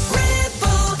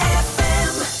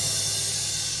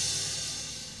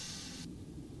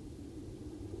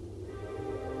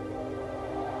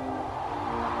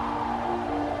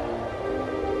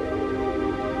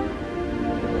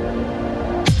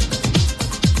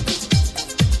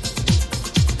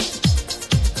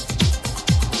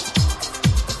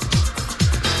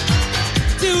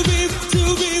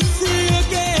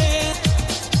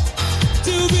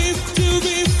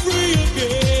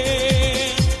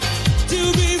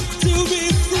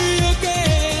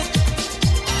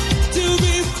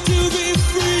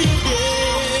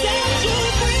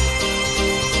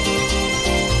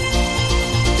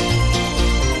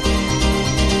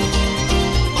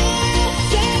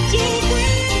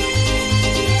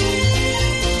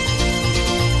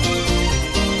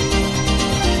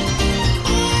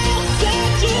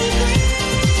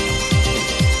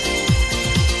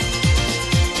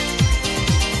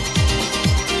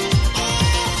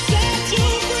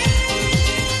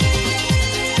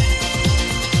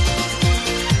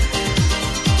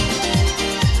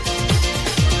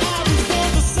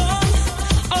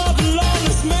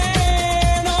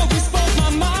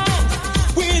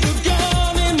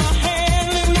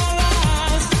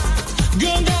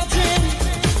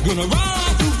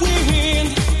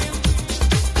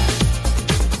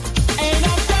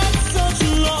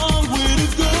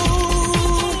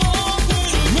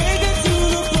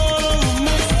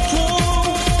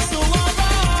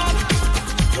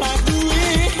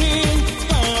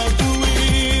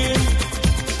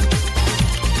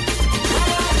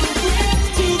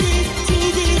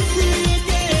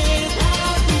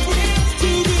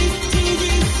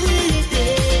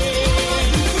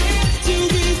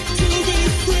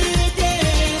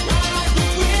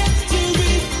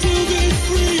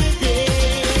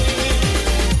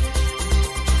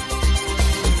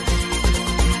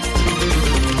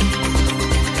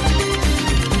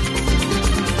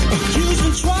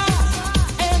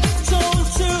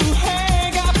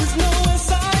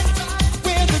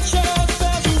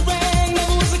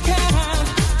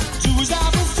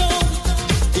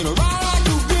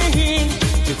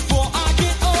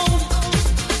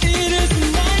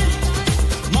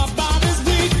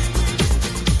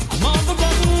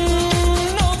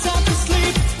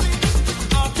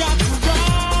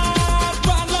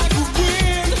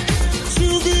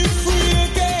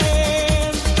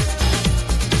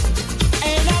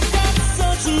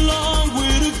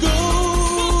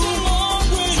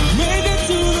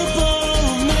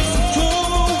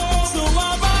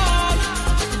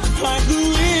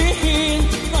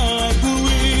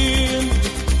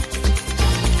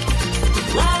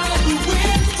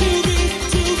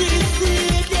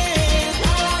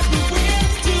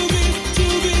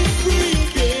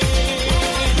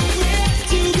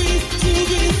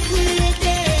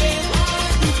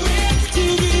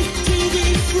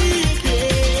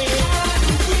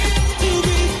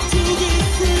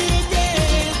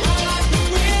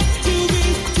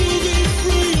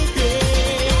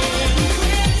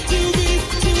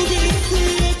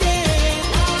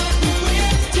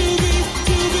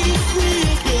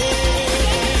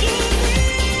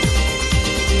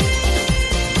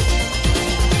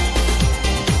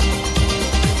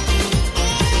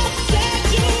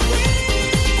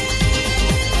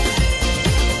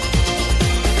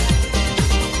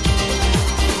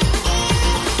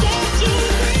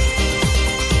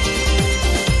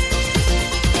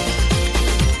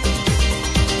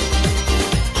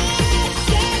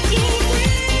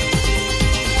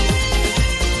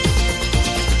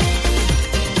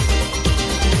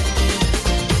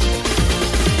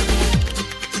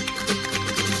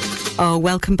 Oh,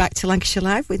 welcome back to Lancashire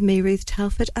Live with me, Ruth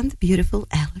Telford, and the beautiful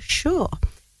Ella Shaw,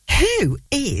 who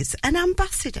is an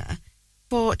ambassador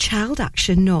for Child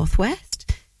Action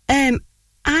Northwest.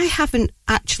 I haven't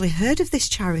actually heard of this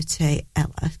charity,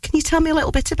 Ella. Can you tell me a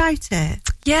little bit about it?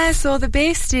 Yeah, so they're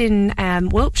based in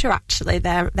Wiltshire, actually,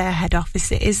 their head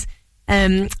office is.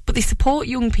 But they support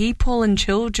young people and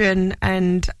children,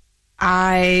 and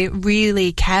I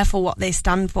really care for what they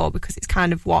stand for, because it's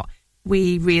kind of what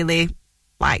we really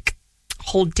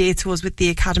hold dear to us with the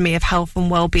Academy of Health and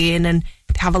Wellbeing, and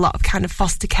have a lot of kind of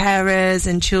foster carers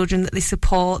and children that they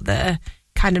support that are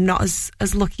kind of not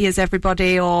as lucky as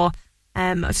everybody, or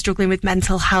are struggling with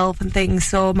mental health and things.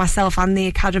 So myself and the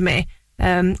Academy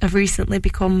have recently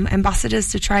become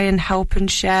ambassadors to try and help and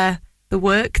share the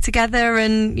work together,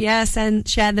 and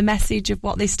share the message of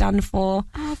what they stand for.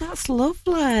 Oh, that's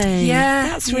lovely. Yeah,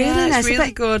 that's really nice. It's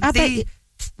really good.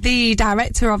 The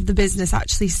director of the business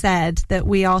actually said that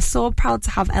we are so proud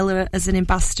to have Ella as an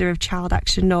ambassador of Child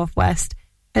Action Northwest.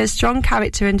 Her strong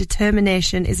character and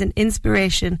determination is an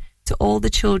inspiration to all the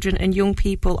children and young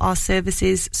people our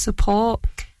services support,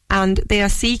 and they are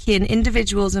seeking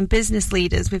individuals and business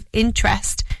leaders with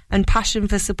interest and passion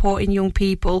for supporting young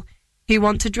people who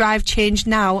want to drive change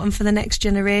now and for the next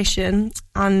generation,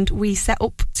 and we set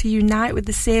up to unite with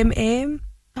the same aim.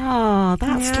 Oh,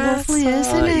 that's lovely,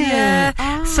 isn't it? Yeah.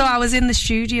 Oh. So I was in the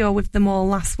studio with them all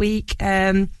last week.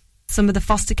 Some of the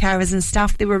foster carers and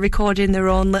staff, they were recording their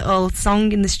own little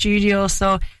song in the studio,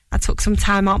 so I took some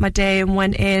time out my day and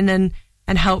went in and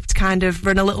helped kind of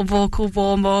run a little vocal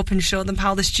warm-up and show them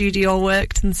how the studio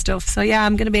worked and stuff. So yeah,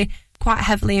 I'm going to be quite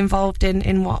heavily involved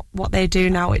in what they do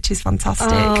now, which is fantastic.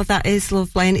 Oh, that is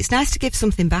lovely. And it's nice to give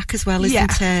something back as well,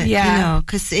 isn't it? Yeah. You know,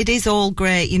 because it is all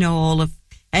great, you know, all of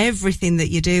everything that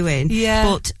you're doing. Yeah.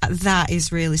 But that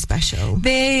is really special.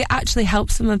 They actually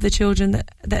help some of the children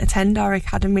that attend our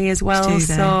academy as well.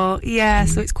 So yeah,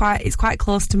 so it's quite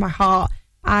close to my heart.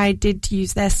 I did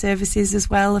use their services as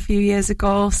well a few years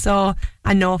ago, so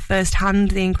I know firsthand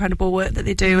the incredible work that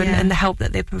they do and the help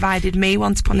that they provided me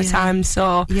once upon a time.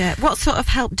 So yeah, what sort of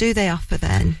help do they offer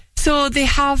then? So they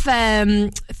have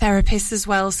therapists as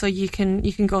well, so you can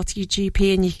go to your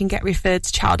GP and you can get referred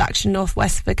to Child Action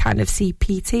Northwest for kind of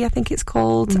CPT, I think it's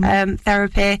called,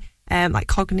 therapy, like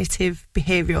cognitive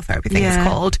behavioural therapy, I think it's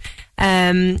called.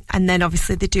 And then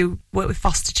obviously they do work with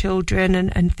foster children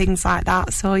and things like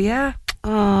that, so yeah.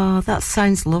 Oh, that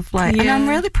sounds lovely. Yeah. And I'm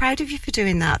really proud of you for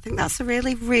doing that. I think that's a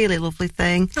really, really lovely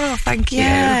thing. Oh, thank you.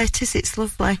 Yeah, it is. It's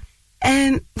lovely.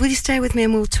 Will you stay with me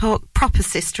and we'll talk proper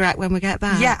Sister Act when we get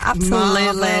back? Yeah, absolutely.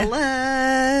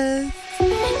 Marvellous.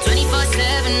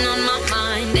 24/7 on my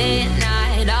mind, day and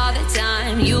night, all the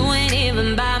time. You ain't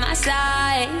even by my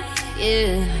side.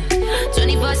 Yeah.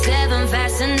 24/7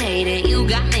 fascinated. You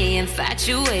got me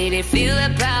infatuated. Feel the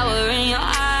power in your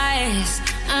eyes.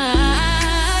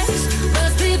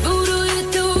 Must be voodoo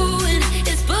you're doing.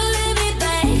 It's pulling me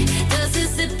back. Does it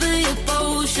sip of your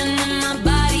potion and my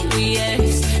body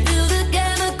reacts? Feel the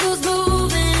chemicals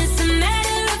moving. It's a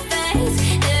matter of fact.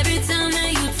 Every time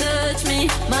that you touch me,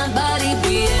 my body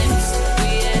reacts.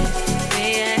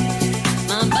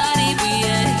 My body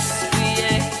reacts.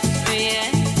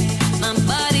 My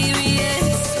body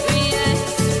reacts. My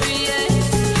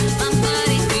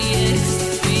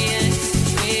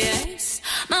body reacts.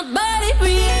 My body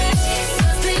reacts.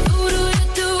 Must be voodoo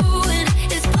you're doing.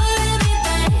 It's pulling me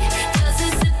back. Does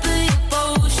it sip of your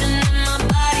potion and my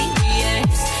body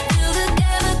reacts? Feel the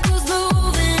chemicals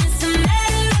moving. It's a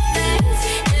matter of fact.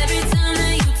 Every time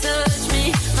that you touch me,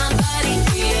 my body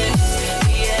reacts.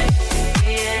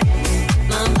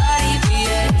 My body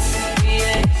reacts.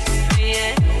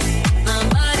 My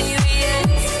body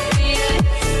reacts.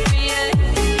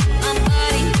 My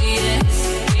body reacts.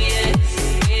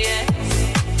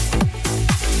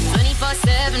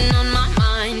 24/7 on my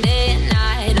mind, day and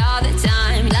night, all the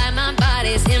time. Like my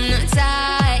body's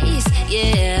hypnotized,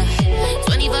 yeah.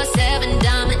 24/7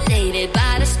 dominated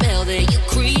by the spell that you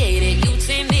created. You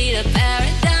take me to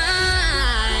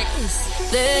paradise.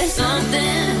 There's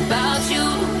something about you,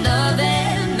 love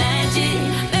and magic.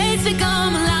 Makes me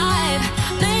come alive,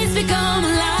 makes me come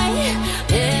alive.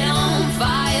 Head on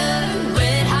fire,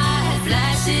 red hot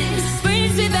flashes,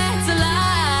 brings me back to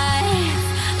life.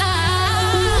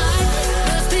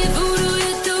 Must be voodoo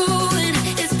you're doing.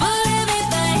 It's pulling me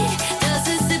back. Does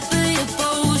it sip of your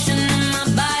potion and my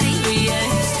body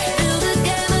reacts? Feel the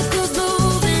chemicals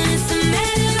moving. It's a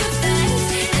matter of fact.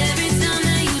 Every time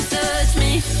that you touch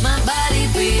me, my body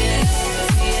reacts.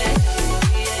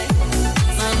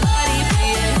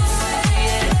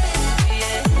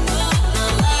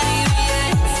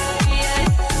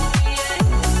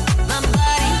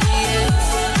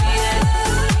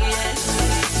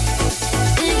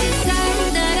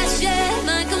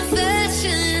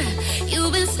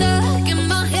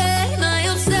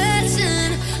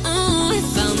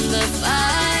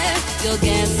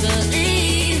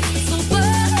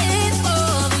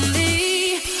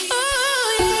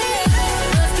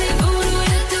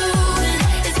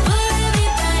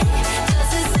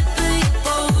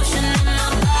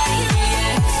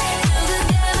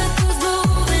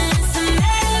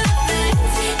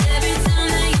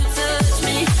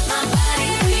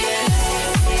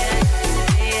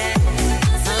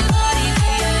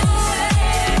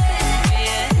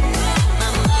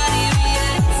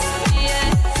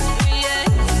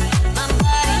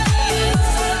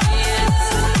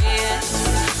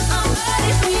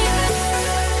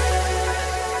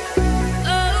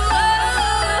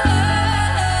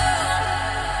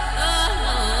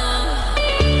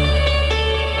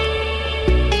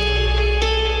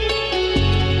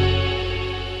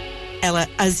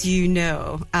 as you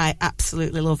know, I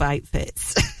absolutely love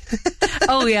outfits.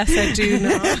 Oh, yes, I do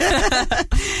know.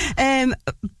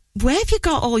 Where have you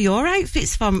got all your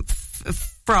outfits from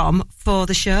for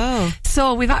the show?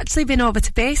 So we've actually been over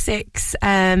to Basics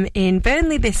in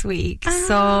Burnley this week.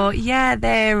 So yeah,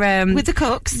 they're with the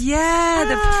cooks. Yeah,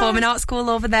 the performing arts school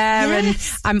over there.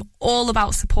 Yes. And I'm all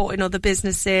about supporting other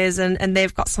businesses, and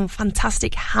they've got some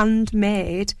fantastic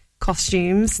handmade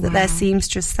costumes that their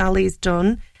seamstress Sally's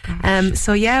done.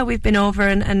 So yeah, we've been over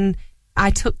and I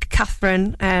took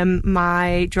Catherine,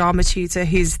 my drama tutor,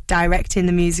 who's directing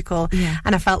the musical,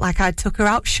 and I felt like I took her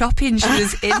out shopping. She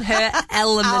was in her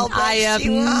element. I have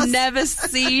never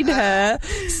seen her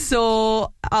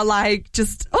so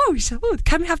can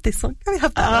we have this one? Can we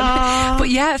have that one? But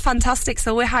yeah, fantastic.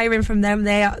 So we're hiring from them.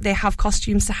 They have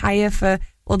costumes to hire for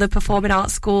other performing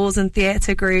arts schools and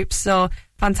theatre groups. So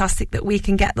fantastic that we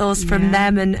can get those from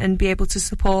them and be able to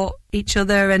support each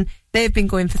other. And they've been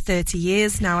going for 30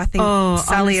 years now. I think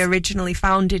Sally originally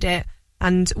founded it,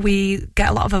 and we get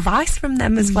a lot of advice from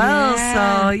them as well.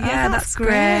 So yeah, that's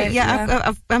great.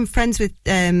 Yeah, I'm friends with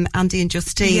Andy and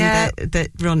Justine that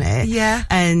run it. Yeah,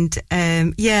 and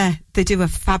they do a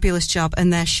fabulous job,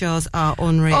 and their shows are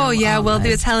unreal. Oh yeah, well they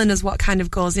were telling us what kind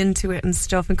of goes into it and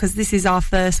stuff, and because this is our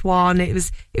first one, it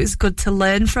was good to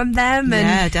learn from them.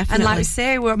 And, definitely. And like we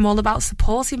say, we're all about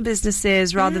supporting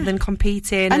businesses rather than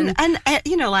competing. And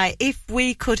you know, like if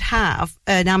we could have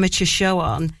an amateur show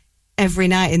on every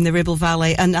night in the Ribble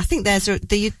Valley, and I think they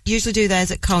usually do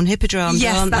theirs at Colne Hippodrome, don't they?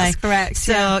 Yes, that's correct.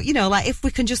 So, you know, like if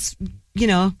we can just, you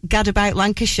know, gad about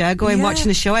Lancashire, going watching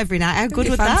a show every night, how good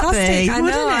would that be? I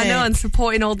know, and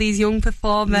supporting all these young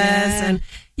performers. And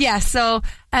so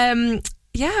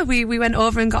we went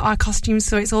over and got our costumes,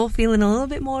 so it's all feeling a little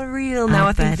bit more real now.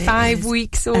 I think 5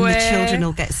 weeks away. And the children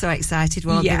will get so excited,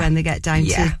 won't they, when they get down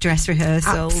to dress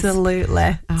rehearsals?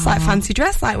 Absolutely. It's like fancy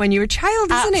dress, like when you were a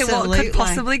child, isn't it? What could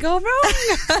possibly go wrong?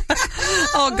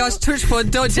 Oh gosh, touch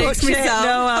wood, don't jinx myself.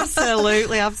 No,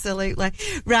 absolutely.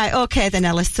 Right, okay then,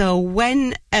 Ella. So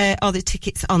when are the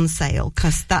tickets on sale?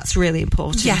 Because that's really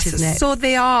important, isn't it? So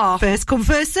they are. First come,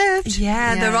 first served.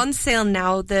 Yeah, they're on sale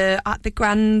now. They're at the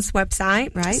Grand's website.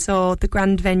 Right. So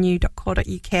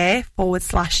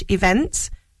thegrandvenue.co.uk/events,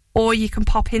 or you can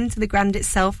pop into the Grand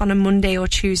itself on a Monday or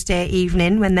Tuesday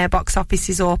evening when their box office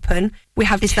is open.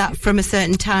 Is that from a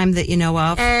certain time that you know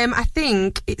of? I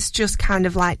think it's just kind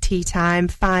of like tea time,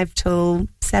 5 till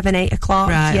 7, 8 o'clock.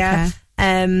 Right. Yeah.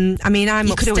 Okay. I mean,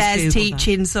 I'm upstairs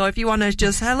teaching, so if you want to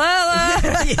just hello,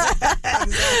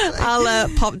 I'll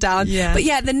pop down. Yeah. But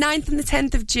yeah, the 9th and the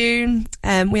 10th of June,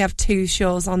 we have 2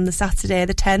 shows on the Saturday,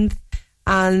 the 10th.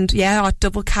 And our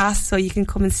double cast, so you can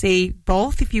come and see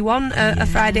both if you want, a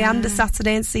Friday and a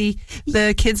Saturday, and see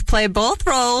the kids play both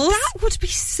roles. That would be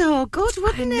so good,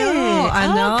 wouldn't it? I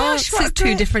know. Gosh, it's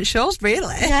 2 different shows,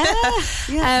 really.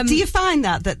 Yeah. Do you find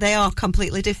that they are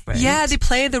completely different? Yeah, they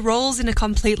play the roles in a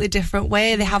completely different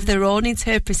way. They have their own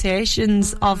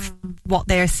interpretations of what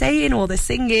they're saying or they're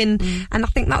singing, and I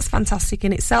think that's fantastic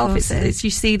in itself. It's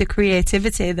you see the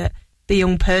creativity that the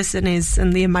young person is,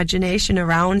 and the imagination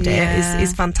around it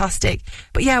is fantastic.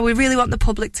 But yeah, we really want the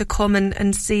public to come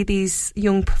and see these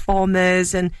young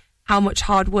performers and how much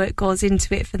hard work goes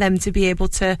into it for them to be able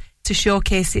to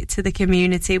showcase it to the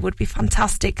community. Would be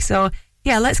fantastic. So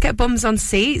yeah, let's get bums on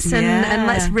seats and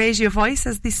let's raise your voice,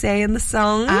 as they say in the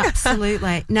song.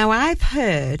 Absolutely. Now, I've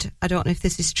heard, I don't know if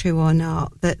this is true or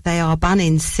not, that they are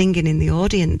banning singing in the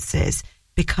audiences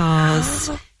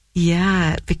because...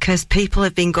 Yeah, because people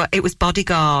have been it was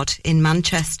Bodyguard in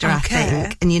Manchester, I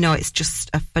think, and you know, it's just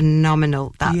a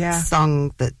phenomenal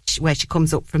song where she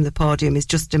comes up from the podium is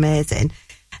just amazing.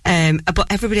 But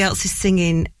everybody else is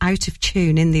singing out of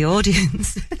tune in the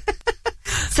audience.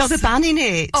 So they're banning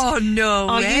it. Oh no!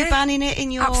 Are you banning it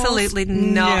in yours? Absolutely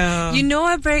not. No. You know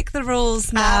I break the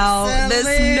rules now.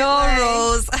 Absolutely. There's no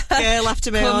rules. Girl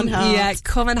after my own heart. Yeah,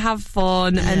 come and have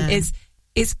fun, and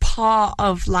it's part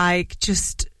of like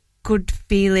just good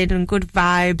feeling and good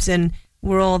vibes, and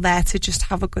we're all there to just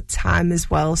have a good time as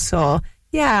well. So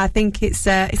yeah, I think it's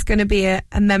going to be a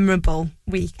memorable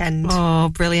weekend. Oh,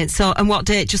 brilliant. So, and what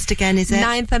date just again is it?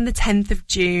 9th and the 10th of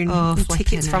June. Oh,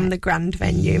 tickets from the Grand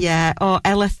Venue. Yeah. Oh,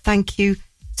 Ella, thank you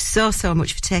so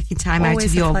much for taking time out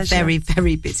of your very,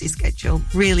 very busy schedule.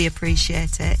 Really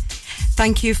appreciate it.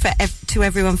 Thank you to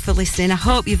everyone for listening. I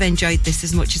hope you've enjoyed this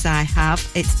as much as I have.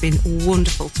 It's been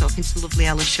wonderful talking to lovely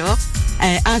Ella Shaw.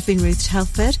 I've been Ruth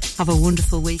Telford. Have a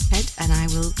wonderful weekend, and I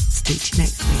will speak to you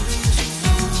next week.